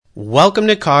Welcome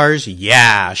to Cars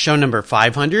Yeah, show number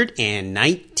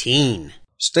 519.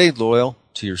 Stay loyal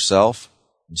to yourself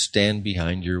and stand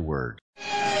behind your word.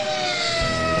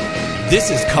 This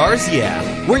is Cars Yeah,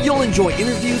 where you'll enjoy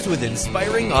interviews with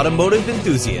inspiring automotive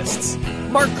enthusiasts.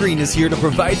 Mark Green is here to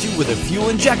provide you with a fuel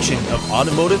injection of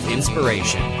automotive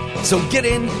inspiration. So get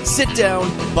in, sit down,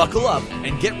 buckle up,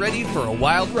 and get ready for a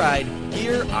wild ride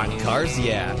here on Cars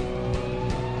Yeah.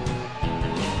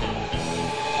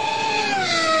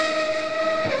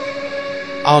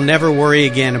 I'll never worry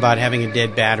again about having a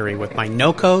dead battery with my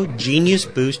NOCO Genius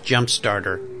Boost Jump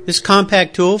Starter. This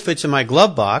compact tool fits in my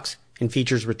glove box and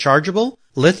features rechargeable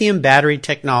lithium battery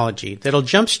technology that'll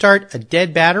jumpstart a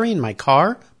dead battery in my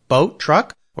car, boat,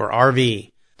 truck, or RV.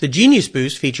 The Genius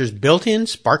Boost features built-in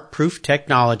spark-proof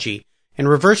technology and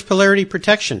reverse polarity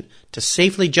protection to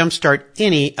safely jumpstart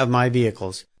any of my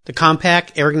vehicles. The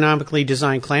compact, ergonomically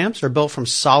designed clamps are built from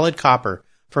solid copper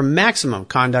for maximum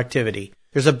conductivity.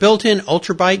 There's a built-in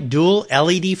ultra-bright dual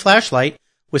LED flashlight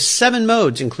with 7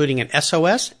 modes, including an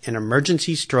SOS and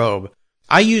emergency strobe.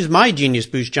 I use my Genius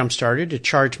Boost Jump Starter to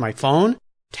charge my phone,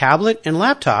 tablet, and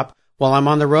laptop while I'm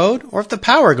on the road or if the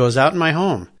power goes out in my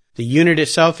home. The unit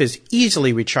itself is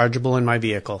easily rechargeable in my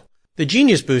vehicle. The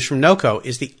Genius Boost from NOCO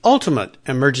is the ultimate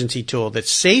emergency tool that's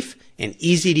safe and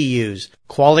easy to use.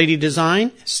 Quality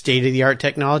design, state-of-the-art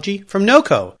technology from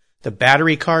NOCO, the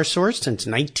battery car source since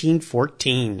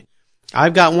 1914.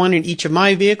 I've got one in each of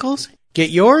my vehicles.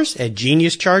 Get yours at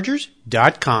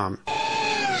geniuschargers.com.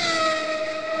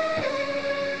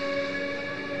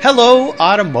 Hello,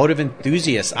 automotive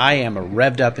enthusiasts. I am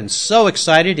revved up and so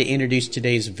excited to introduce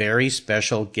today's very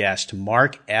special guest,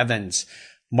 Mark Evans.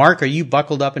 Mark, are you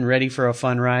buckled up and ready for a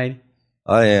fun ride?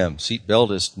 I am.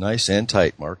 Seatbelt is nice and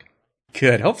tight, Mark.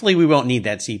 Good. Hopefully we won't need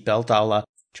that seatbelt. I'll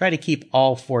try to keep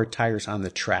all 4 tires on the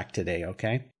track today,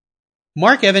 okay?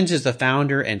 Mark Evans is the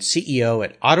founder and CEO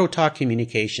at AutoTalk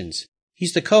Communications.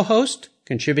 He's the co-host,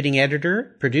 contributing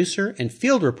editor, producer, and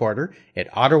field reporter at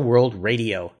Auto World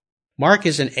Radio. Mark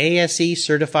is an ASE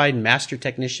certified master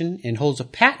technician and holds a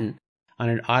patent on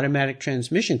an automatic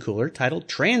transmission cooler titled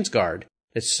TransGuard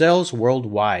that sells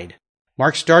worldwide.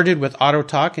 Mark started with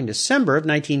AutoTalk in December of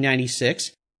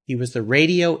 1996. He was the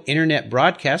radio internet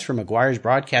broadcast for McGuire's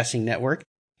Broadcasting Network,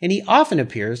 and he often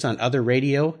appears on other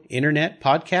radio, internet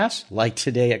podcasts, like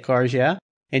today at Cars Yeah,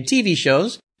 and TV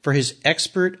shows for his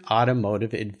expert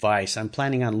automotive advice. I'm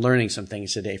planning on learning some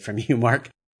things today from you, Mark.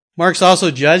 Mark's also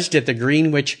judged at the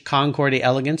Greenwich Concours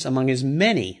Elegance among his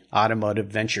many automotive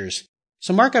ventures.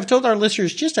 So, Mark, I've told our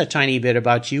listeners just a tiny bit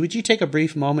about you. Would you take a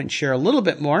brief moment and share a little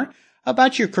bit more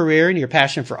about your career and your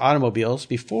passion for automobiles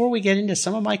before we get into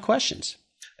some of my questions?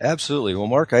 Absolutely. Well,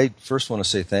 Mark, I first want to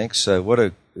say thanks.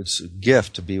 It's a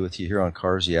gift to be with you here on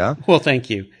Cars Yeah. Well, thank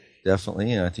you.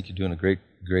 Definitely. And I think you're doing a great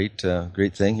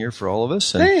thing here for all of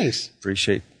us. And Thanks.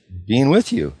 Appreciate being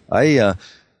with you. I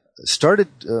started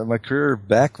my career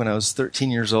back when I was 13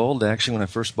 years old. Actually, when I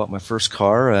first bought my first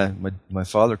car, my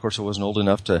father, of course, I wasn't old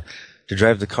enough to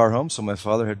drive the car home, so my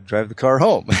father had to drive the car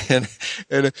home, and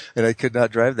I could not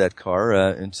drive that car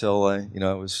until I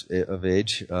was of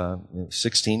age,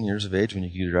 16 years of age when you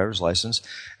could get a driver's license,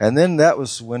 and then that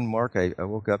was when, Mark, I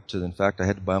woke up to the fact I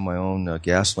had to buy my own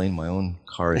gasoline, my own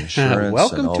car insurance.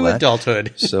 Welcome and all to that.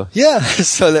 Adulthood. So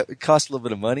so that would cost a little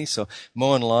bit of money. So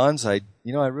mowing lawns, I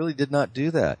really did not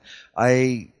do that.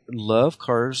 I love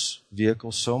cars,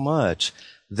 vehicles so much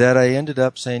that I ended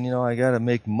up saying, I got to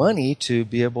make money to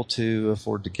be able to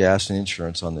afford the gas and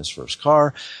insurance on this first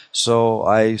car. So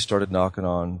I started knocking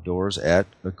on doors at,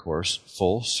 of course,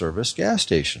 full-service gas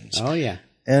stations. Oh, yeah.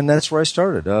 And that's where I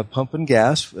started, pumping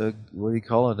gas. What do you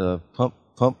call it? A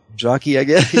pump jockey, I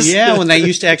guess. Yeah, when they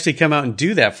used to actually come out and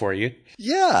do that for you.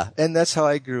 Yeah, and that's how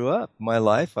I grew up. My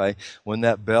life, when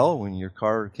that bell, when your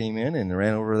car came in and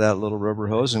ran over that little rubber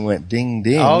hose and went ding,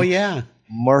 ding. Oh, yeah.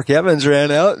 Mark Evans ran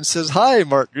out and says, "Hi,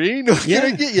 Mark Green. What Yeah.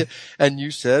 can I get you?" And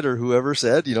you said, or whoever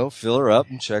said, fill her up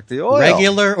and check the oil.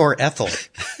 Regular or ethyl?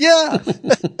 Yeah.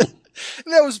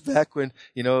 And that was back when,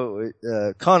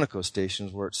 Conoco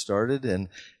stations where it started, and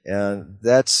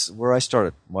that's where I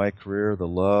started my career, the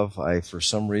love. I, for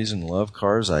some reason, love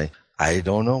cars. I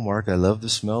don't know, Mark. I love the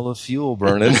smell of fuel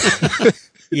burning.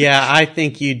 Yeah, I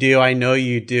think you do. I know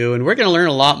you do. And we're going to learn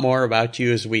a lot more about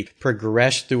you as we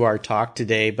progress through our talk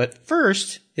today. But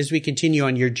first, as we continue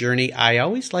on your journey, I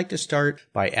always like to start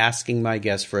by asking my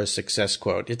guests for a success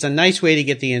quote. It's a nice way to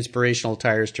get the inspirational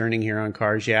tires turning here on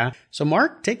Cars Yeah. So,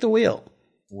 Mark, take the wheel.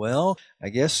 Well, I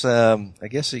guess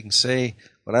you can say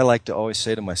what I like to always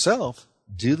say to myself: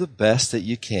 do the best that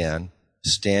you can.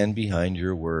 Stand behind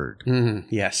your word.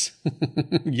 Yes.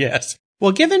 Yes.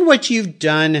 Well, given what you've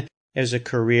done as a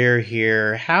career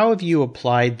here. How have you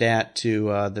applied that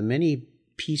to the many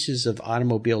pieces of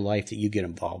automobile life that you get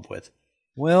involved with?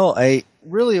 Well, I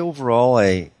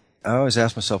always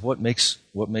ask myself, what makes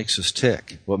us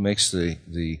tick? What makes the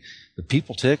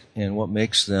people tick, and what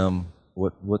makes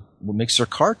their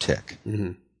car tick?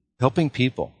 Mm-hmm. Helping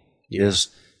people is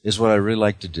what I really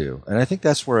like to do, and I think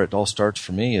that's where it all starts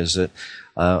for me. Is that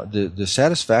the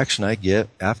satisfaction I get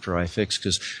after I fix?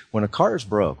 Because when a car is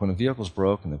broke, when a vehicle's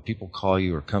broke, and the people call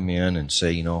you or come in and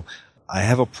say, I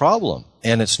have a problem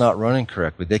and it's not running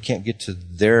correctly, they can't get to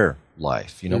their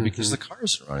life, mm-hmm. because the car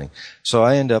isn't running. So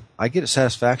I get a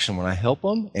satisfaction when I help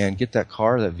them and get that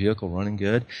vehicle running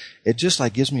good. It just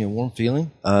gives me a warm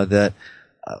feeling that,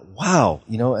 wow,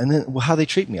 and then how they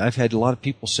treat me. I've had a lot of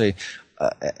people say,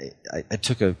 I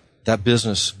took that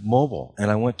business mobile,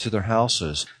 and I went to their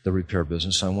houses, the repair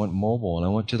business. I went mobile, and I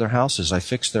went to their houses. I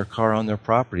fixed their car on their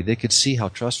property. They could see how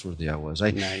trustworthy I was.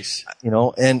 Nice.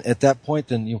 And at that point,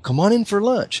 then, come on in for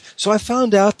lunch. So I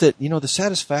found out that, the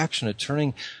satisfaction of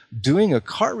doing a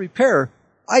car repair,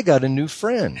 I got a new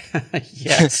friend.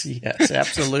 Yes,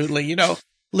 absolutely.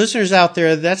 Listeners out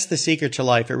there, that's the secret to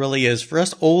life. It really is. For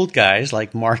us old guys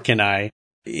like Mark and I,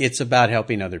 it's about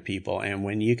helping other people. And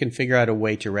when you can figure out a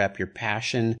way to wrap your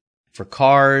passion for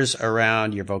cars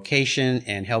around your vocation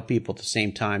and help people at the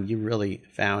same time, you really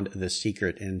found the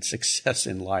secret and success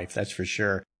in life. That's for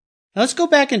sure. Now let's go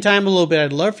back in time a little bit.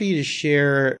 I'd love for you to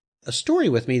share a story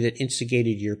with me that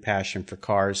instigated your passion for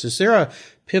cars. Is there a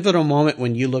pivotal moment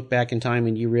when you look back in time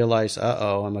and you realize,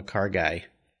 I'm a car guy?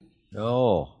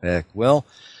 Oh, heck. Well,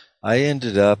 I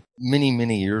ended up many,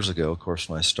 many years ago, of course,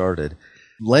 when I started,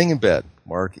 laying in bed,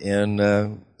 Mark, and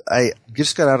I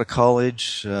just got out of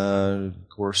college. Of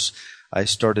course, I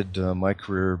started my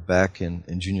career back in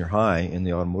junior high in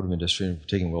the automotive industry and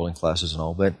taking welding classes and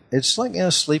all. But it's like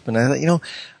sleeping. I thought,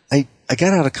 I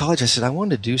got out of college. I said I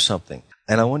wanted to do something,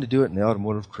 and I wanted to do it in the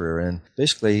automotive career. And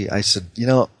basically, I said,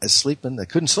 I was sleeping. I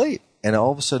couldn't sleep, and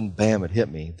all of a sudden, bam! It hit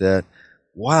me that,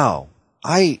 wow,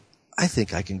 I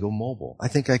think I can go mobile. I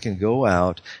think I can go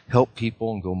out, help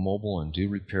people, and go mobile and do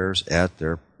repairs at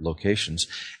their locations.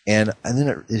 And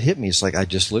then it hit me. It's like I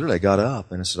just literally got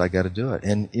up and I said, I got to do it.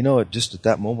 And just at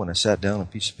that moment, I sat down on a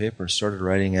piece of paper and started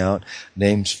writing out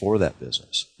names for that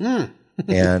business.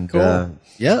 And cool.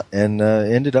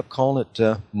 Ended up calling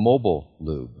it Mobile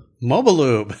Lube. Mobile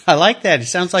Lube. I like that. It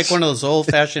sounds like one of those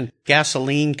old-fashioned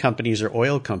gasoline companies or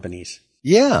oil companies.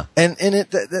 Yeah, and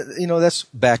that's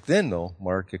back then though,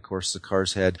 Mark. Of course, the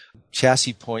cars had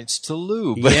chassis points to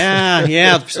lube.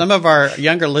 Yeah. Some of our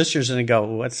younger listeners are going to go,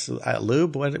 "What's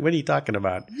lube? What are you talking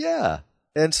about?" Yeah,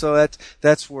 and so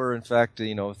that's where, in fact,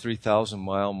 3,000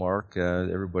 mile mark.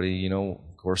 Everybody, of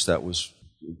course, that was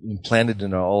implanted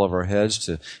in all of our heads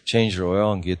to change your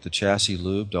oil and get the chassis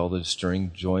lubed, all the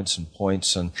steering joints and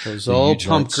points and those old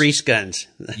pump grease guns.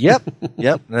 Yep.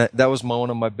 That was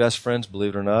one of my best friends,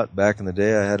 believe it or not. Back in the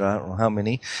day, I had I don't know how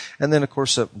many. And then, of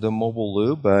course, the Mobile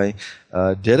Lube, I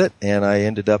did it, and I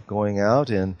ended up going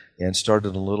out and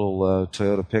started a little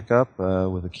Toyota pickup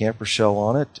with a camper shell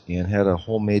on it and had a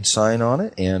homemade sign on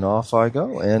it, and off I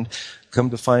go. And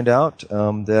come to find out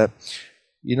that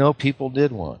people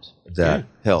did want that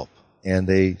help. And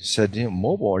they said,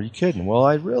 mobile, are you kidding? Well,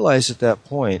 I realized at that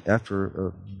point,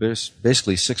 after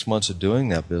basically 6 months of doing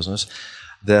that business,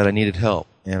 that I needed help,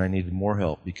 and I needed more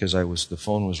help because the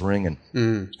phone was ringing.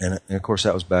 And of course,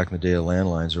 that was back in the day of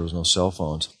landlines. There was no cell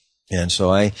phones. And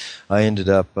so I ended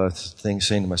up saying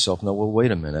to myself, no, well,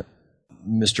 wait a minute.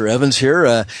 Mr. Evans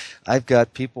here, I've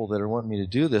got people that are wanting me to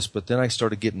do this, but then I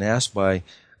started getting asked by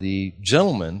the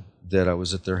gentleman that I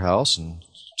was at their house and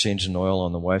changing oil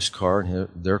on the wife's car and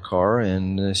their car,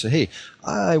 and they said, hey,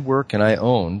 I work and I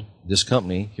own this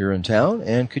company here in town,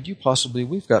 and could you possibly,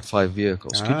 we've got 5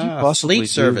 vehicles, could you possibly fleet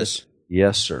service?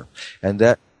 Yes, sir. And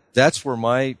that's where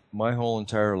my whole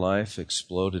entire life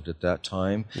exploded at that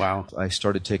time. Wow. I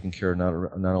started taking care of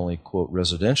not only, quote,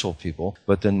 residential people,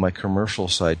 but then my commercial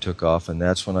side took off, and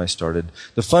that's when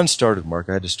the fun started, Mark.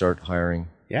 I had to start hiring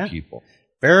people.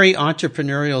 Very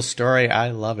entrepreneurial story. I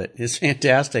love it. It's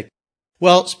fantastic.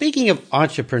 Well, speaking of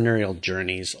entrepreneurial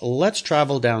journeys, let's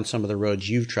travel down some of the roads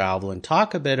you've traveled and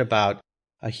talk a bit about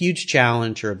a huge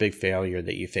challenge or a big failure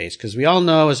that you face. Because we all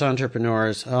know as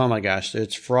entrepreneurs, oh my gosh,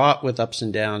 it's fraught with ups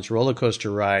and downs, roller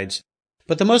coaster rides.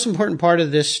 But the most important part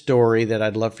of this story that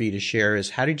I'd love for you to share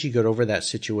is how did you get over that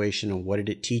situation and what did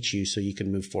it teach you so you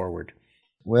can move forward?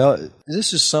 Well,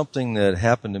 this is something that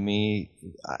happened to me.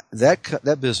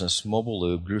 That business, Mobile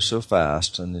Lube, grew so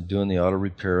fast, and doing the auto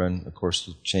repair and, of course,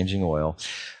 changing oil,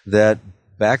 that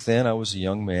back then I was a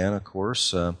young man, of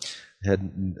course.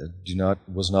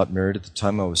 was not married at the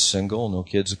time. I was single, no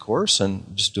kids, of course,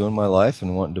 and just doing my life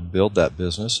and wanting to build that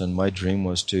business. And my dream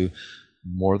was to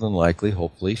more than likely,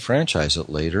 hopefully, franchise it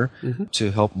later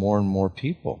to help more and more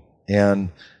people and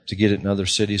to get it in other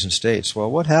cities and states.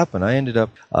 Well, what happened? I ended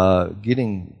up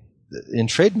getting in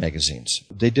trade magazines.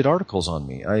 They did articles on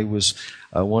me. I was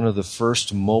one of the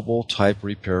first mobile type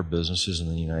repair businesses in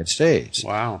the United States.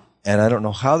 Wow. And I don't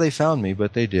know how they found me,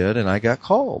 but they did, and I got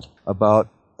called about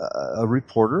a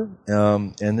reporter,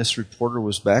 and this reporter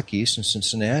was back east in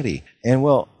Cincinnati. And,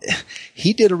 well,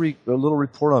 he did a little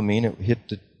report on me, and it hit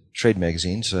the trade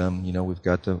magazines. We've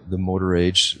got the Motor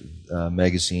Age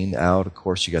magazine out. Of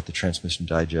course, you got the Transmission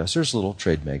Digest. There's little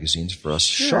trade magazines for us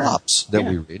shops that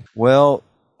we read. Well,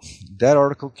 that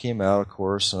article came out, of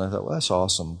course, and I thought, well, that's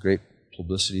awesome. Great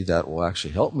publicity. That will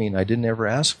actually help me, and I didn't ever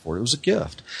ask for it. It was a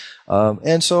gift.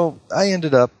 And so I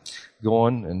ended up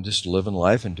going and just living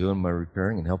life and doing my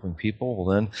repairing and helping people.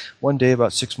 Well, then one day,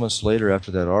 about 6 months later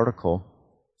after that article,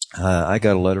 I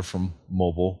got a letter from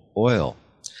Mobil Oil.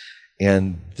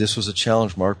 And this was a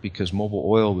challenge, Mark, because Mobil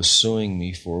Oil was suing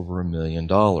me for over $1 million.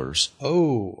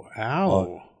 Oh,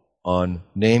 ow. On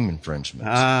name infringements.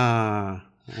 Ah,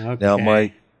 okay. Now,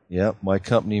 my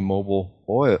company, Mobil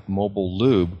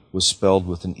Lube, was spelled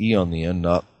with an E on the end,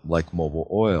 not like Mobil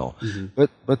Oil. Mm-hmm.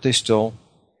 But they still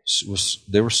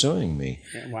they were suing me.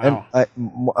 Wow. And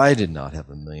I did not have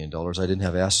 $1 million. I didn't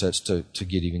have assets to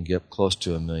get close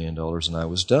to $1 million, and I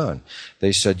was done.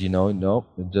 They said, no,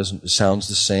 it sounds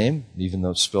the same, even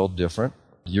though it's spelled different.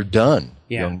 You're done,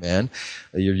 young man.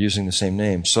 You're using the same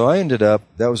name. So I ended up,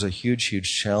 that was a huge,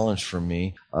 huge challenge for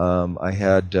me. I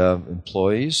had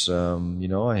employees,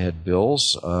 I had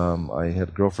bills. I had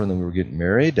a girlfriend, and we were getting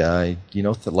married. That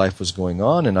life was going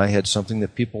on, and I had something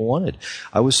that people wanted.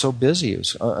 I was so busy.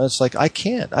 It's like,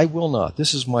 I will not.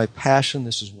 This is my passion.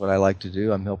 This is what I like to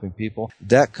do. I'm helping people.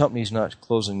 That company's not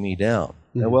closing me down.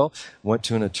 Mm-hmm. Well, went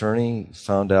to an attorney,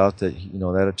 found out that,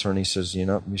 that attorney says,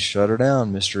 you shut her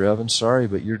down, Mr. Evans, sorry,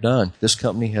 but you're done. This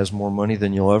company has more money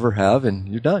than you'll ever have, and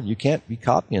you're done. You can't be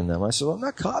copying them. I said, well, I'm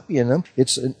not copying them.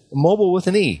 It's Mobil with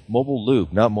an E, Mobil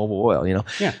Lube, not Mobil Oil,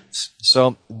 Yeah.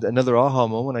 So another aha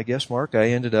moment, I guess, Mark.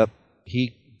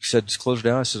 He said, close her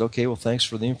down. I said, okay, well, thanks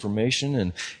for the information.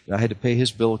 And I had to pay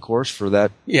his bill, of course, for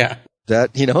that. Yeah.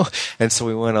 And so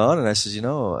we went on, and I said,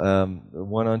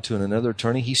 went on to another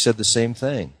attorney. He said the same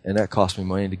thing, and that cost me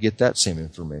money to get that same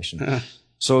information.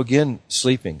 So again,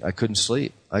 sleeping. I couldn't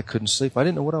sleep. I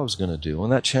didn't know what I was going to do.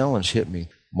 When that challenge hit me,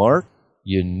 Mark,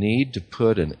 you need to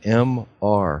put an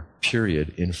MR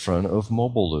period in front of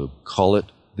Mobil Lube. Call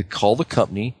the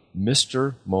company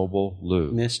Mr. Mobil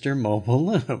Lube. Mr.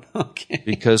 Mobil Lube. Okay.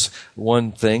 Because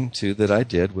one thing, too, that I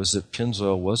did was that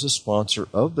Pennzoil was a sponsor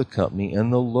of the company,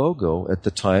 and the logo at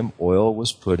the time, oil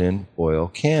was put in oil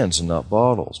cans and not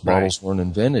bottles. Right. Bottles weren't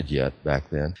invented yet back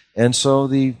then. And so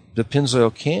the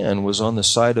Pennzoil can was on the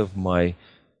side of my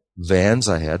vans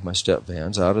I had, my step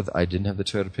vans. I didn't have the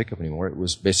Toyota pickup anymore. It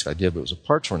was basically, I did, but it was a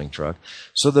parts running truck.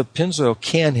 So the Pennzoil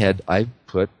can I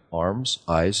put arms,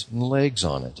 eyes, and legs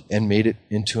on it and made it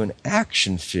into an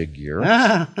action figure.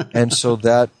 And so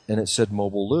and it said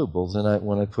Mobil Lube. Well, then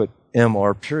when I put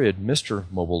MR period, Mr.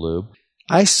 Mobil Lube,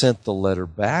 I sent the letter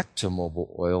back to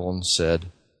Mobil Oil and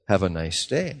said, have a nice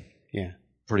day. Yeah.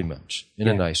 Pretty much, in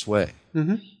a nice way.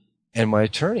 Mm-hmm. And my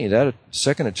attorney, that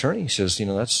second attorney, says,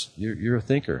 you're a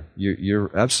thinker.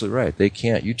 You're absolutely right. They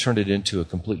can't. You turned it into a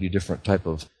completely different type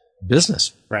of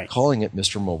business. Right. Calling it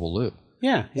Mr. Mobil Lube.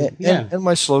 Yeah. And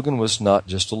my slogan was not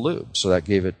just a lube. So that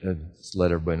gave it,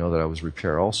 let everybody know that I was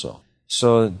repair also.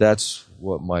 So that's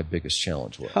what my biggest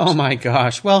challenge was. Oh my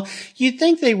gosh. Well, you'd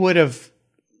think they would have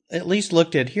at least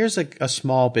looked at, here's a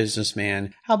small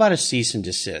businessman. How about a cease and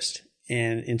desist?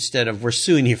 And instead of, we're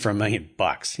suing you for $1 million,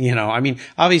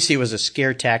 obviously it was a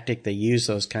scare tactic. They use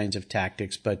those kinds of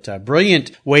tactics, but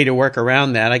brilliant way to work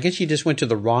around that. I guess you just went to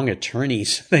the wrong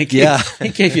attorneys. They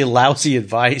gave you lousy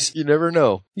advice. You never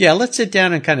know. Yeah, let's sit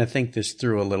down and kind of think this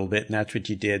through a little bit, and that's what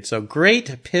you did. So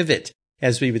great pivot,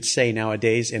 as we would say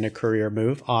nowadays, in a career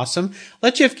move. Awesome.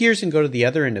 Let's shift gears and go to the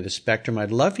other end of the spectrum.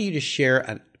 I'd love for you to share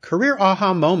a career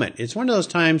aha moment. It's one of those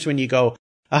times when you go,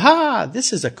 aha,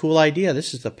 this is a cool idea.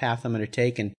 This is the path I'm going to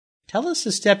take. And tell us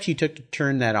the steps you took to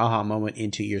turn that aha moment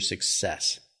into your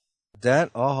success.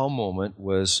 That aha moment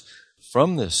was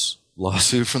from this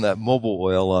lawsuit, from that Mobil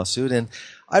Oil lawsuit. And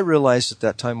I realized at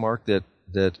that time, Mark, that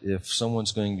if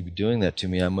someone's going to be doing that to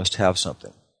me, I must have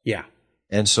something. Yeah.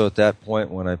 And so at that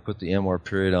point, when I put the MR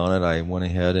period on it, I went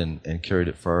ahead and carried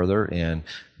it further. And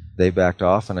they backed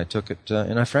off, and I took it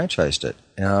and I franchised it.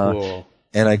 Cool.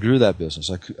 And I grew that business.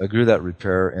 I grew that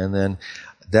repair, and then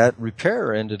that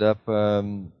repair ended up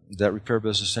that repair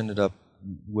business ended up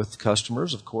with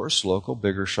customers, of course, local,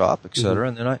 bigger shop, et cetera.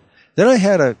 And then I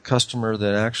had a customer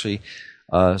that actually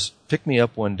picked me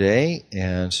up one day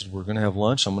and said, "We're going to have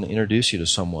lunch. I'm going to introduce you to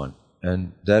someone."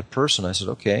 And that person, I said,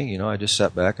 "Okay." I just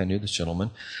sat back. I knew this gentleman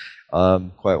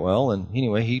quite well. And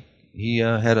anyway,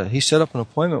 he set up an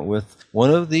appointment with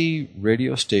one of the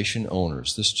radio station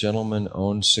owners. This gentleman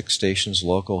owned 6 stations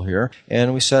local here,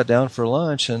 and we sat down for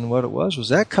lunch. And what it was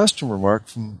that customer, Mark,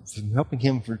 from helping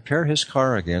him repair his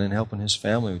car again and helping his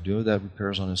family do that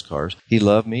repairs on his cars. He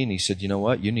loved me, and he said, "You know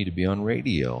what? You need to be on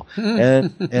radio."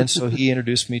 and so he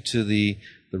introduced me to the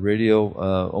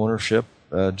radio ownership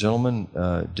gentleman,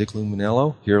 Dick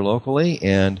Luminello, here locally,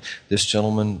 and this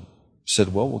gentleman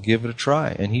said, "Well, we'll give it a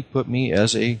try," and he put me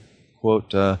as a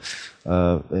quote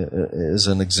as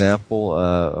an example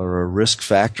or a risk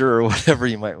factor or whatever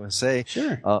you might want to say.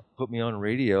 Sure. Put me on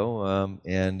radio,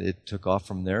 and it took off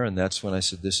from there. And that's when I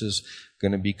said, "This is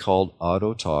going to be called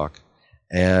Auto Talk,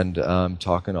 and I'm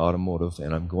talking automotive,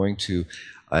 and I'm going to."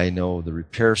 I know the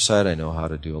repair side. I know how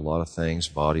to do a lot of things,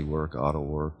 body work, auto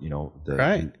work,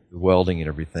 the welding and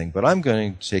everything. But I'm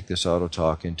going to take this Auto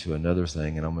Talk into another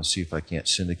thing, and I'm going to see if I can't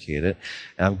syndicate it.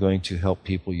 And I'm going to help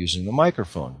people using the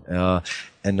microphone,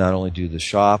 and not only do the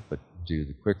shop, but do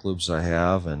the quick lubes I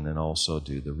have, and then also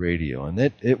do the radio. And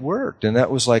it worked. And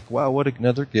that was like, wow, what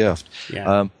another gift.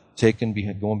 Yeah.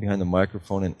 Going behind the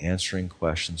microphone and answering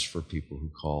questions for people who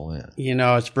call in.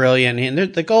 It's brilliant.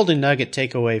 And the golden nugget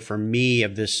takeaway for me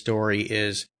of this story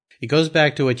is it goes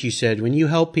back to what you said. When you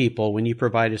help people, when you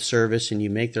provide a service and you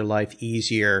make their life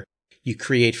easier, you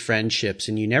create friendships,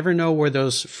 and you never know where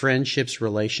those friendships,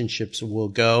 relationships will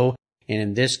go. And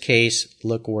in this case,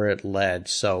 look where it led.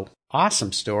 So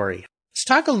awesome story. Let's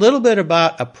talk a little bit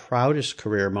about a proudest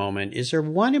career moment. Is there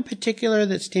one in particular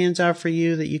that stands out for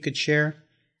you that you could share?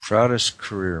 Proudest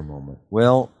career moment.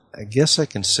 Well, I guess I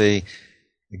can say,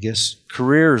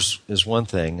 careers is one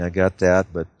thing. I got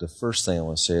that. But the first thing I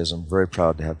want to say is I'm very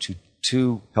proud to have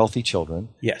two healthy children.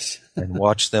 Yes. And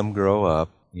watch them grow up.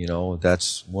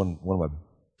 That's one of my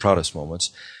proudest moments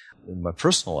in my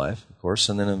personal life, of course.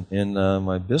 And then in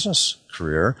my business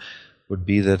career would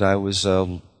be that I was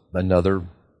another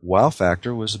wow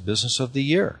factor was a Business of the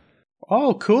Year.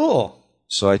 Oh, cool.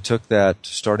 So I took that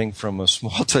starting from a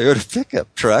small Toyota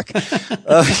pickup truck,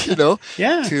 to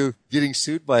getting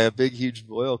sued by a big, huge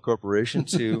oil corporation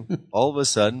to all of a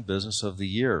sudden Business of the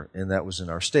Year. And that was in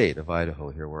our state of Idaho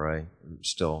here where I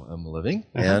still am living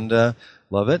and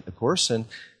love it, of course. And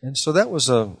so that was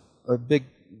a big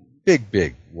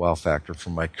wow factor for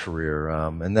my career.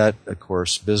 And that, of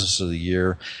course, Business of the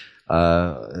Year,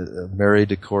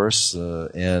 married, of course,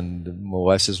 and my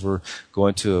wife says we're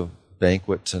going to a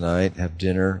banquet tonight, have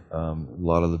dinner. A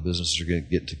lot of the businesses are going to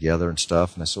get together and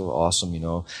stuff. And I said, well, awesome.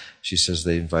 She says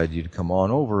they invited you to come on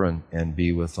over and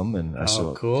be with them. And I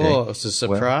said, cool. Okay. It's a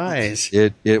surprise. Well,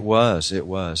 it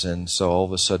was. And so all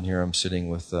of a sudden here I'm sitting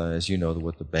with, as you know,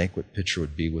 what the banquet picture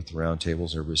would be with the round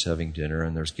tables. Everybody's having dinner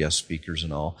and there's guest speakers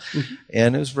and all. Mm-hmm.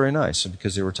 And it was very nice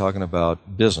because they were talking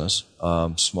about business,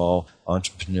 small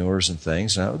entrepreneurs and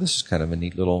things. Now, this is kind of a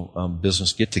neat little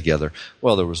business get-together.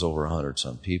 Well, there was over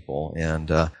 100-some people,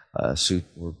 and suit.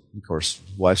 Of course,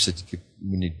 wife said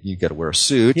you got to wear a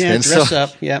suit. Yeah, and dress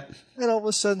up. Yep. And all of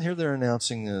a sudden, here they're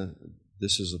announcing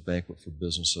this is a banquet for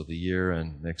Business of the Year,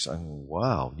 and next I'm going,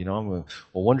 wow, I'm going,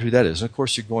 well, wonder who that is. And of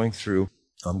course,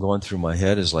 I'm going through my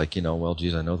head is like, well,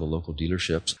 geez, I know the local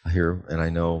dealerships here, and I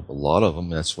know a lot of them.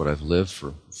 That's what I've lived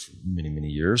for many, many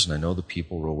years, and I know the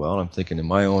people real well. And I'm thinking in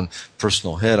my own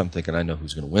personal head, I'm thinking I know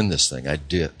who's going to win this thing. I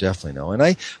definitely know.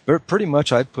 And pretty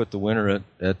much I put the winner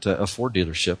at a Ford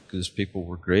dealership because people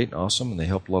were great and awesome, and they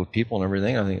helped a lot of people and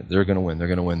everything. I think they're going to win. They're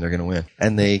going to win. They're going to win.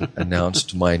 And they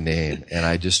announced my name, and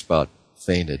I just about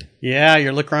fainted. Yeah,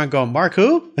 you're looking around going, Mark,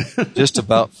 who? Just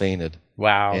about fainted.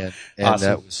 Wow. And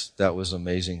awesome. that was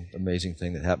amazing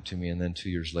thing that happened to me. And then 2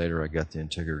 years later, I got the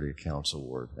Integrity Accounts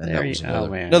Award. And that was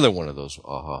another one of those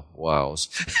wows.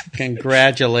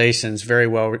 Congratulations. Very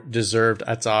well deserved.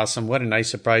 That's awesome. What a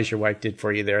nice surprise your wife did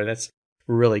for you there. That's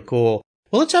really cool.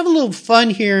 Well, let's have a little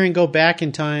fun here and go back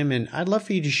in time. And I'd love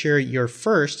for you to share your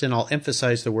first, and I'll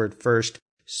emphasize the word first,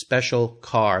 special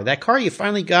car. That car you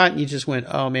finally got and you just went,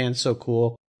 oh man, so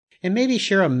cool. And maybe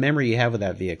share a memory you have with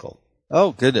that vehicle.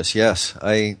 Oh goodness, yes.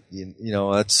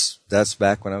 That's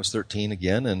back when I was 13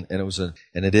 again, and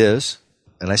it is,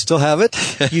 and I still have it.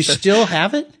 You still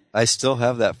have it? I still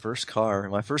have that first car,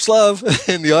 my first love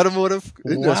in the automotive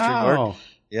industry. Mark.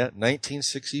 Yeah,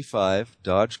 1965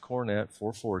 Dodge Coronet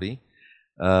 440.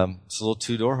 It's a little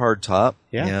 2-door hardtop.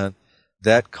 Yeah. And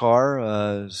that car,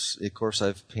 of course,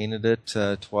 I've painted it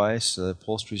twice. The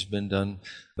upholstery's been done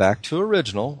back to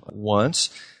original once.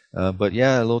 But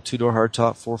yeah, a little two-door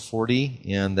hardtop 440,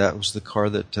 and that was the car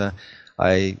that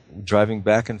I driving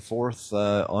back and forth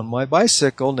on my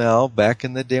bicycle now, back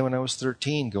in the day when I was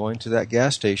 13, going to that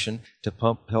gas station to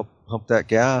help pump that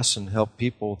gas and help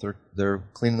people with their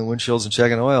cleaning the windshields and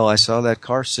checking oil. I saw that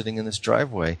car sitting in this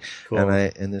driveway, cool.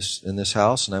 and in this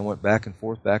house, and I went back and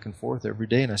forth every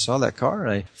day, and I saw that car,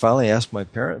 and I finally asked my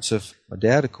parents, my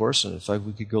dad, of course, if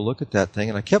we could go look at that thing,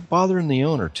 and I kept bothering the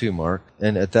owner too, Mark.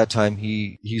 And at that time,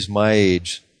 he's my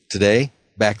age today.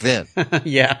 Back then.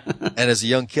 Yeah. And as a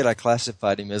young kid, I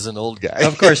classified him as an old guy.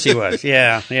 Of course he was.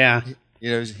 Yeah, yeah.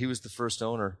 He was the first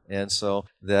owner. And so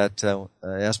that,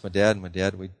 I asked my dad,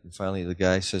 and finally the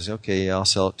guy says, okay, I'll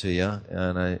sell it to you.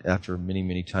 And after many,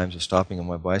 many times of stopping on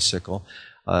my bicycle,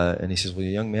 and he says, well,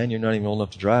 young man, you're not even old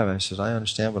enough to drive. I said, I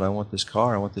understand, but I want this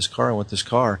car. I want this car. I want this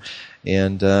car.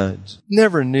 And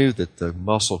never knew that the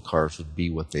muscle cars would be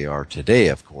what they are today,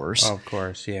 of course. Of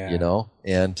course, yeah.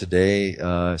 And today,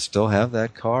 still have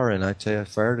that car. And I tell you, I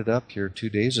fired it up here 2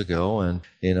 days ago, and,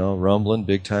 rumbling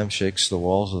big time, shakes the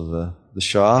walls of the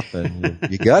shop. And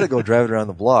you got to go drive it around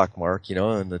the block, Mark,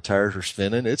 and the tires are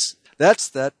spinning. That's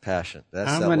that passion.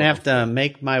 I'm going to have to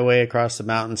make my way across the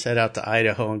mountains, head out to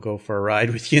Idaho, and go for a ride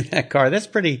with you in that car. That's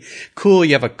pretty cool.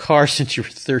 You have a car since you were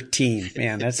 13.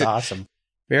 Man, that's awesome.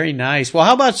 Very nice. Well,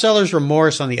 how about seller's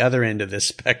remorse on the other end of this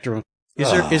spectrum?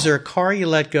 Is there a car you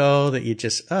let go that you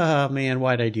just, oh man,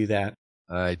 why'd I do that?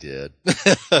 I did.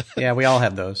 Yeah, we all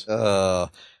have those.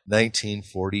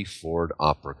 1940 Ford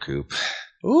Opera Coupe.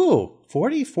 Ooh,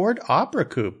 40 Ford Opera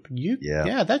Coupe.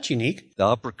 Yeah, that's unique. The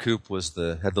Opera Coupe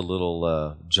had the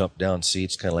little jump down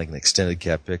seats, kind of like an extended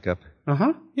cab pickup.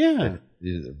 Yeah.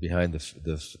 Behind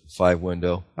the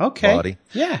 5-window okay. body.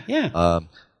 Yeah.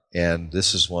 And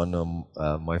this is one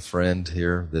of my friend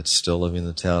here that's still living in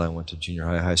the town. I went to junior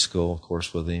high school, of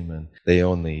course, with him, and they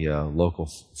own the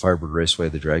local Firebird Raceway,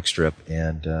 the drag strip,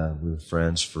 and we were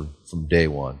friends from day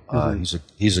one. Mm-hmm.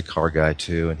 He's a car guy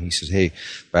too, and he says, "Hey,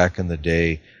 back in the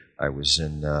day, I was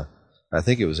in I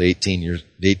think it was 18,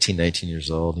 19 years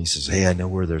old. And he says, "Hey, I know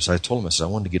where there's." I told him, I said, "I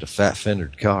wanted to get a fat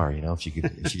fendered car.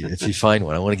 If you find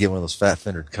one, I want to get one of those fat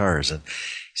fendered cars." And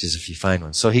he says, "If you find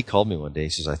one." So he called me one day. He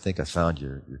says, "I think I found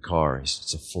your car." He says,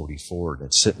 "It's a 40 Ford, and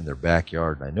it's sitting in their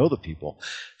backyard, and I know the people."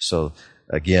 So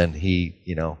again,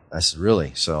 I said,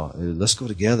 "Really? So let's go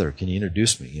together. Can you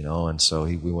introduce me?" And so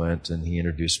we went, and he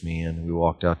introduced me, and we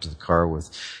walked out to the car with,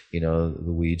 the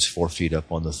weeds 4 feet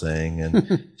up on the thing,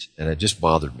 and and it just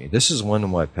bothered me. This is one of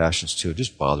my passions too. It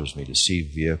just bothers me to see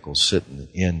vehicles sitting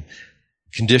in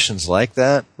conditions like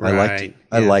that. Right.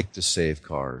 I like to save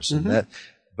cars, mm-hmm. and that.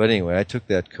 But anyway, I took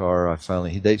that car.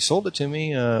 They sold it to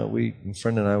me. My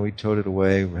friend and I, we towed it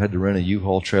away. We had to rent a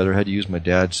U-Haul trailer. Had to use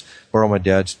borrow my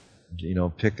dad's,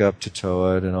 pickup to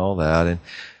tow it and all that, and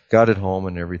got it home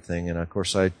and everything. And of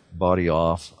course, I body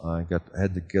off. I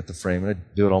had to get the frame, and I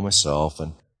do it all myself,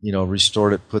 and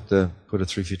restored it. Put a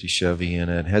 350 Chevy in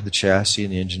it. Had the chassis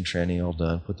and the engine tranny all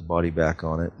done. Put the body back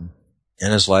on it,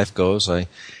 and as life goes, I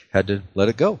had to let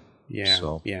it go. Yeah.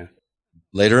 So, yeah.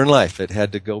 Later in life, it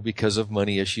had to go because of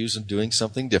money issues and doing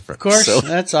something different. Of course,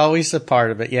 that's always a part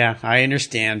of it. Yeah, I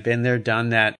understand. Been there, done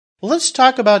that. Well, let's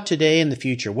talk about today and the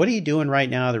future. What are you doing right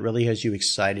now that really has you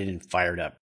excited and fired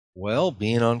up? Well,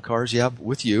 being on Cars Yeah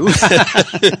with you.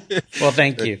 Well,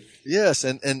 thank you. Yes,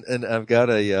 and I've got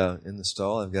in the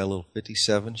stall, I've got a little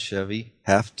 57 Chevy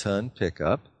half-ton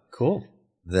pickup. Cool.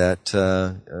 That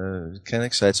kind of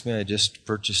excites me. I just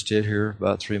purchased it here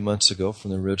about 3 months ago from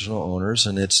the original owners,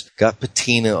 and it's got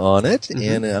patina on it,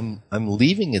 mm-hmm. and I'm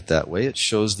leaving it that way. It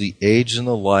shows the age and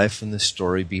the life and the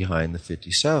story behind the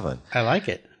 57. I like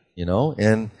it.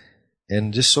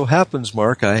 And just so happens,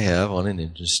 Mark, I have on an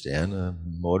engine stand a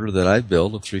motor that I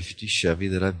built, a 350 Chevy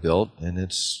that I built, and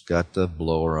it's got the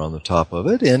blower on the top of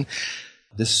it, and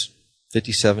this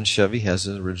 57 Chevy has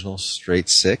an original straight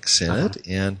 6 in it,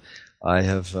 and I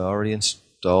have already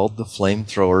installed the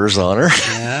flamethrowers on her.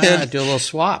 Yeah, do a little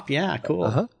swap. Yeah,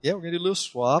 cool. Yeah, we're going to do a little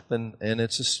swap, and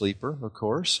it's a sleeper, of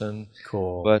course. And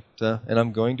cool. But and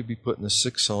I'm going to be putting the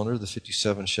 6-cylinder, the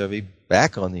 57 Chevy,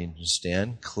 back on the engine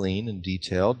stand, clean and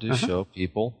detailed, to show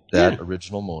people that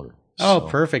original motor. Oh,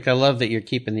 perfect. I love that you're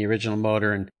keeping the original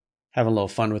motor and having a little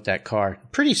fun with that car.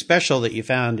 Pretty special that you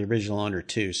found the original owner,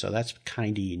 too. So that's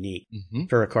kind of unique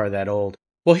for a car that old.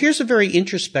 Well, here's a very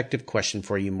introspective question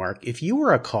for you, Mark. If you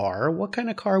were a car, what kind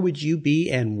of car would you be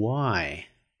and why?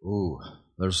 Ooh,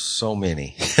 there's so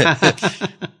many.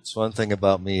 It's one thing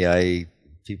about me. I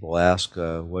people ask,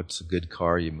 what's a good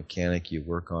car? You mechanic, you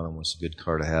work on them. What's a good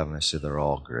car to have? And I say they're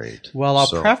all great. Well, I'll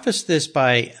preface this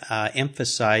by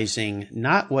emphasizing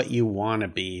not what you want to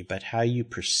be, but how you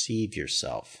perceive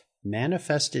yourself.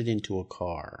 Manifest it into a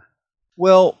car.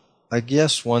 Well, I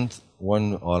guess one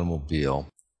automobile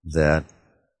that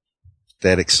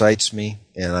excites me,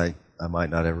 and I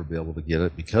might not ever be able to get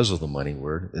it because of the money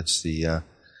word. It's the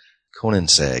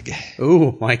Koenigsegg.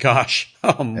 Oh my gosh.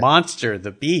 Oh, monster, the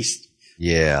beast.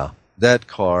 Yeah, that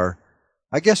car.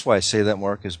 I guess why I say that,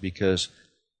 Mark, is because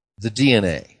the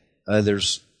DNA.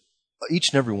 There's each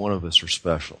and every one of us are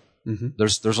special. Mm-hmm.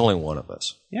 There's only one of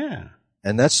us. Yeah.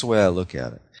 And that's the way I look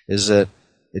at it, is that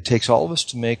it takes all of us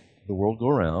to make the world go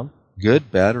around,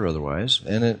 good, bad, or otherwise,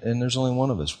 and there's only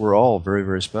one of us. We're all very,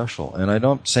 very special. And I'm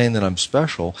not saying that I'm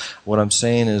special. What I'm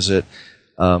saying is that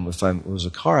if it was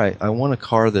a car, I want a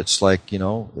car that's like,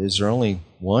 is there only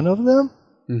one of them?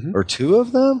 Mm-hmm. Or two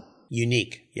of them?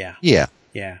 Unique, yeah. Yeah.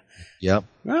 Yeah. Yep.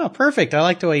 Oh, perfect. I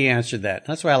like the way you answered that.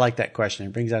 That's why I like that question.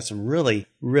 It brings out some really,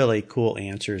 really cool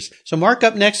answers. So, Mark,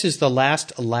 up next is the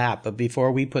last lap. But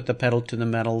before we put the pedal to the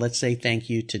metal, let's say thank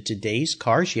you to today's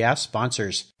Cars Yeah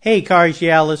sponsors. Hey, Cars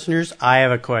Yeah listeners, I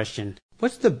have a question.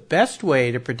 What's the best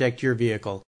way to protect your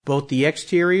vehicle, both the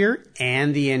exterior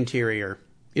and the interior?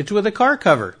 It's with a car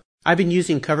cover. I've been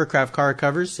using Covercraft car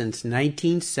covers since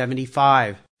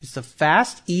 1975. It's the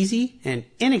fast, easy, and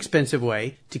inexpensive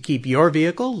way to keep your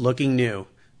vehicle looking new.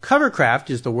 Covercraft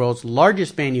is the world's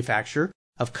largest manufacturer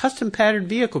of custom patterned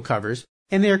vehicle covers,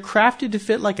 and they are crafted to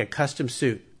fit like a custom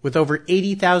suit, with over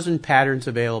 80,000 patterns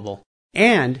available.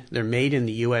 And they're made in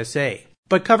the USA.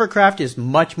 But Covercraft is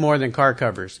much more than car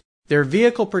covers. Their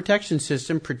vehicle protection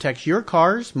system protects your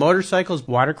cars, motorcycles,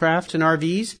 watercrafts, and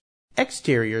RVs,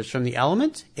 exteriors from the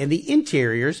elements, and the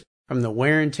interiors from the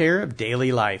wear and tear of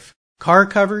daily life. Car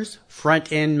covers,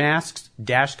 front end masks,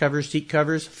 dash covers, seat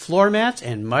covers, floor mats,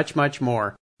 and much, much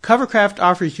more. Covercraft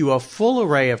offers you a full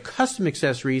array of custom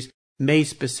accessories made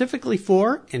specifically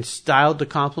for and styled to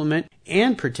complement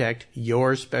and protect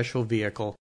your special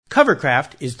vehicle.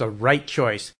 Covercraft is the right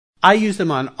choice. I use them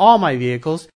on all my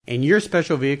vehicles, and your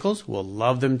special vehicles will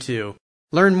love them too.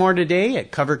 Learn more today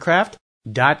at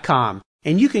covercraft.com,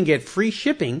 and you can get free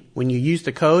shipping when you use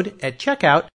the code at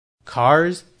checkout,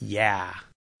 Cars Yeah.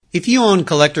 If you own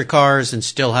collector cars and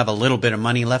still have a little bit of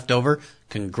money left over,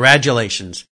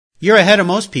 congratulations. You're ahead of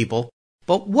most people,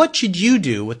 but what should you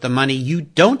do with the money you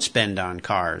don't spend on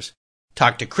cars?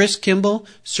 Talk to Chris Kimball,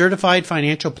 certified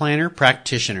financial planner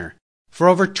practitioner. For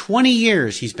over 20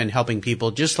 years, he's been helping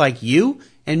people just like you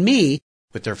and me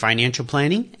with their financial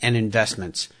planning and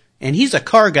investments. And he's a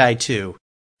car guy too.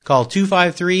 Call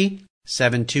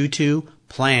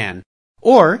 253-722-PLAN.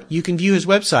 Or you can view his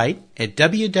website at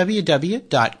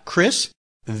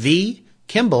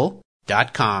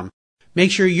www.chrisvkimball.com.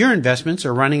 Make sure your investments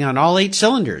are running on all 8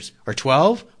 cylinders, or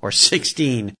 12, or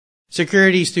 16.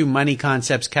 Securities through Money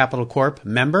Concepts Capital Corp.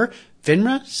 Member,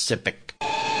 FINRA SIPC.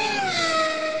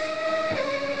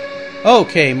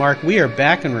 Okay, Mark, we are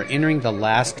back and we're entering the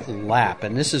last lap.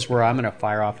 And this is where I'm going to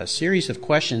fire off a series of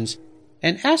questions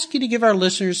and ask you to give our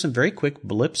listeners some very quick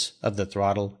blips of the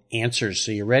throttle answers.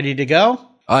 So you ready to go?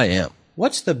 I am.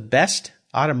 What's the best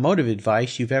automotive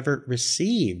advice you've ever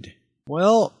received?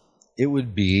 Well, it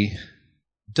would be,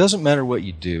 doesn't matter what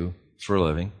you do for a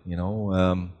living,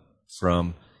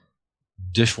 from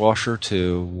dishwasher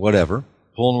to whatever,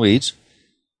 pulling weeds,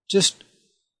 just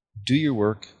do your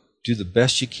work, do the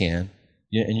best you can,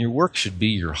 and your work should be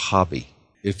your hobby.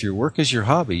 If your work is your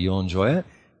hobby, you'll enjoy it.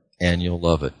 And you'll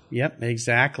love it. Yep,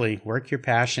 exactly. Work your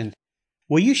passion.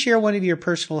 Will you share one of your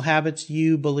personal habits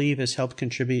you believe has helped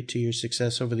contribute to your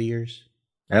success over the years?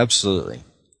 Absolutely.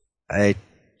 I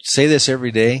say this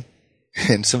every day,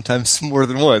 and sometimes more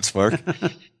than once, Mark.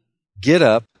 Get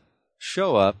up,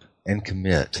 show up, and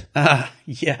commit.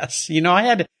 Yes. I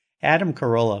had Adam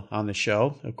Carolla on the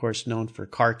show, of course, known for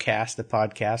CarCast, the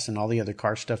podcast, and all the other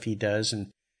car stuff he does.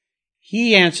 And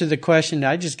he answered the question,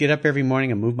 I just get up every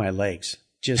morning and move my legs.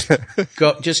 Just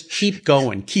go, just keep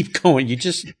going. You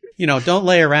just, don't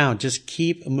lay around. Just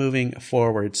keep moving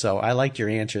forward. So I liked your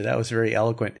answer. That was very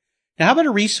eloquent. Now, how about a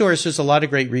resource? There's a lot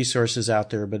of great resources out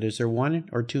there, but is there one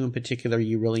or two in particular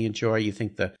you really enjoy, you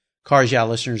think the Cars Yeah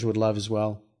listeners would love as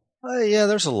well? Yeah,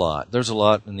 there's a lot. There's a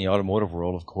lot in the automotive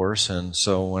world, of course. And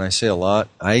so when I say a lot,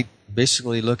 I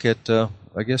basically look at,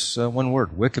 one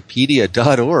word,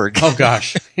 wikipedia.org. Oh,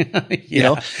 gosh.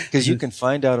 Yeah. Because you can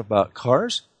find out about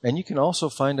cars. And you can also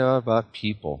find out about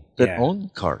people that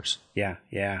own cars. Yeah,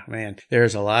 man.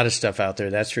 There's a lot of stuff out there,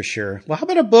 that's for sure. Well, how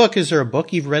about a book? Is there a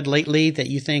book you've read lately that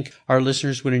you think our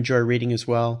listeners would enjoy reading as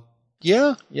well?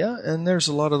 Yeah, and there's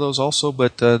a lot of those also.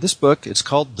 But this book, it's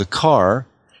called The Car,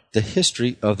 The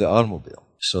History of the Automobile.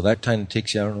 So that kind of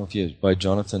takes you, I don't know if you, by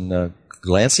Jonathan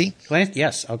Glancy?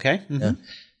 Yes, okay. Mm-hmm. Yeah.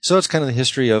 So it's kind of the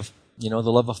history of, the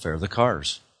love affair, the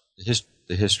cars,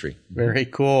 the history. Very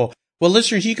cool. Well,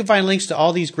 listeners, you can find links to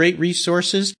all these great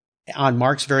resources on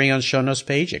Mark's very own show notes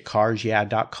page at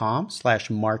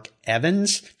carsyeah.com/Mark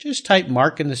Evans. Just type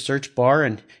Mark in the search bar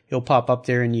and he'll pop up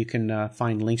there and you can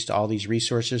find links to all these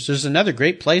resources. There's another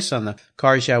great place on the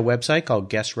Cars Yeah website called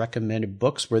Guest Recommended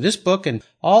Books, where this book and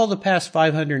all the past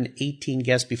 518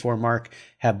 guests before Mark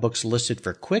have books listed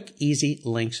for quick, easy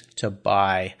links to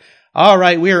buy. All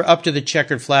right, we are up to the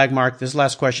checkered flag, Mark. This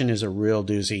last question is a real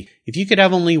doozy. If you could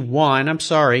have only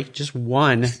just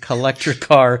one collector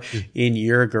car in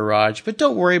your garage, but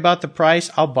don't worry about the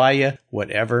price. I'll buy you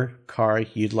whatever car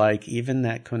you'd like, even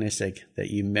that Koenigsegg that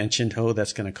you mentioned. Oh,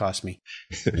 that's going to cost me.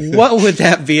 What would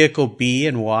that vehicle be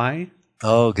and why?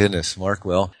 Oh, goodness, Mark.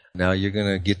 Well, now you're going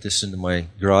to get this into my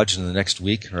garage in the next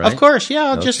week, right? Of course,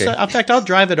 yeah. In fact, I'll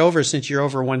drive it over since you're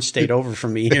over one state over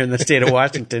from me here in the state of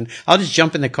Washington. I'll just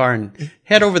jump in the car and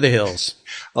head over the hills.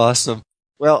 Awesome.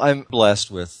 Well, I'm blessed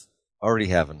with already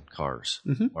having cars,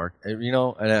 Mm-hmm. Mark.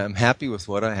 And I'm happy with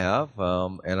what I have,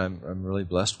 and I'm really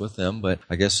blessed with them. But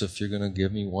I guess if you're going to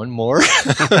give me one more,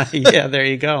 yeah, there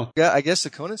you go. Yeah, I guess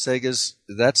the Koenigsegg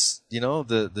that's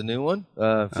the new one,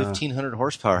 1,500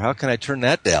 horsepower. How can I turn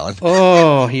that down?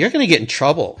 Oh, you're going to get in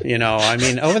trouble. I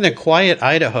mean, over in the quiet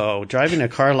Idaho, driving a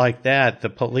car like that, the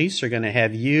police are going to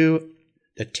have you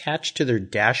attached to their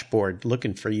dashboard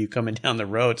looking for you coming down the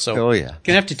road. So you're going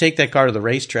to have to take that car to the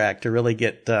racetrack to really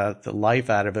get the life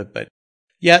out of it. But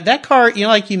yeah, that car,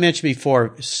 like you mentioned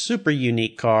before, super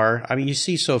unique car. I mean, you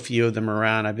see so few of them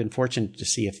around. I've been fortunate to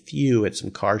see a few at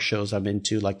some car shows I've been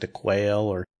to, like the Quail,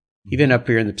 or even up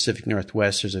here in the Pacific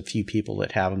Northwest, there's a few people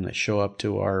that have them that show up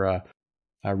to our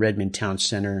Redmond Town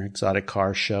Center exotic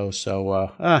car show.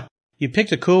 So you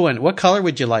picked a cool one. What color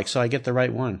would you like so I get the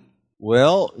right one?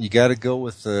 Well, you got to go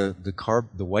with the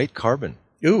white carbon.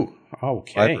 Ooh,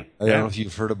 okay. I don't know if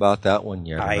you've heard about that one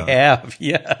yet. I have,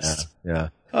 yes. Yeah.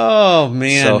 Oh,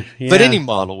 man. But any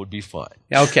model would be fine.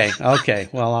 Okay.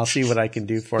 Well, I'll see what I can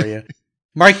do for you.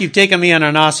 Mark, you've taken me on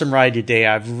an awesome ride today.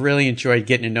 I've really enjoyed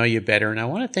getting to know you better, and I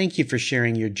want to thank you for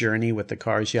sharing your journey with the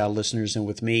Cars Yeah listeners and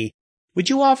with me. Would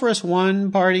you offer us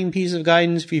one parting piece of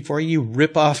guidance before you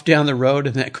rip off down the road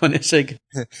in that Koenigsegg?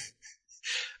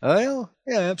 Well,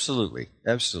 yeah, absolutely.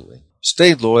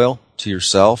 Stay loyal to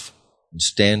yourself and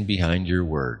stand behind your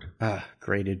word.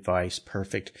 Great advice.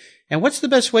 Perfect. And what's the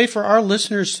best way for our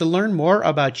listeners to learn more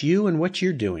about you and what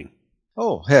you're doing?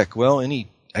 Oh, heck. Well,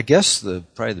 I guess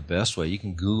probably the best way, you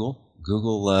can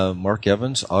Google Mark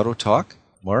Evans Auto Talk,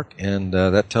 Mark, and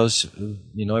that tells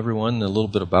everyone a little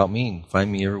bit about me, and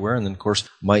find me everywhere. And then, of course,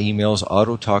 my email is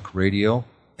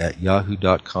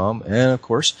autotalkradio@yahoo.com, and of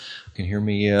course, you can hear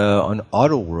me on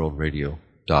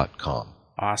autoworldradio.com.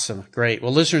 Awesome. Great.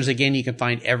 Well, listeners, again, you can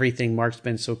find everything Mark's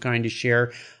been so kind to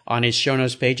share on his show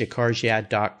notes page at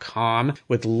carsyeah.com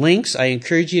with links. I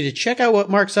encourage you to check out what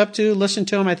Mark's up to. Listen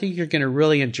to him. I think you're going to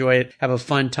really enjoy it. Have a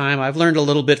fun time. I've learned a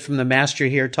little bit from the master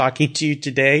here talking to you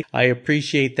today. I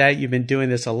appreciate that. You've been doing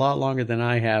this a lot longer than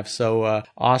I have. So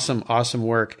awesome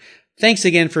work. Thanks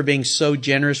again for being so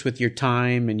generous with your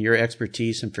time and your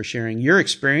expertise, and for sharing your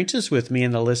experiences with me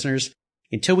and the listeners.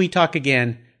 Until we talk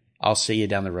again, I'll see you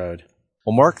down the road.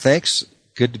 Well, Mark, thanks.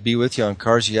 Good to be with you on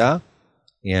Cars Yeah.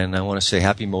 And I want to say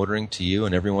happy motoring to you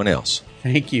and everyone else.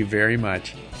 Thank you very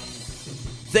much.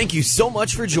 Thank you so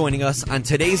much for joining us on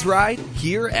today's ride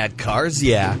here at Cars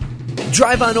Yeah.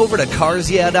 Drive on over to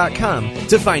carsyeah.com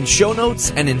to find show notes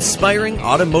and inspiring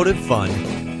automotive fun.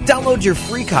 Download your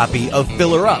free copy of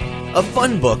Filler Up, a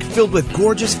fun book filled with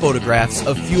gorgeous photographs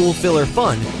of fuel filler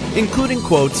fun, including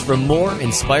quotes from more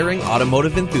inspiring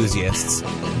automotive enthusiasts.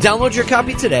 Download your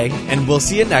copy today, and we'll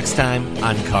see you next time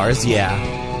on Cars Yeah.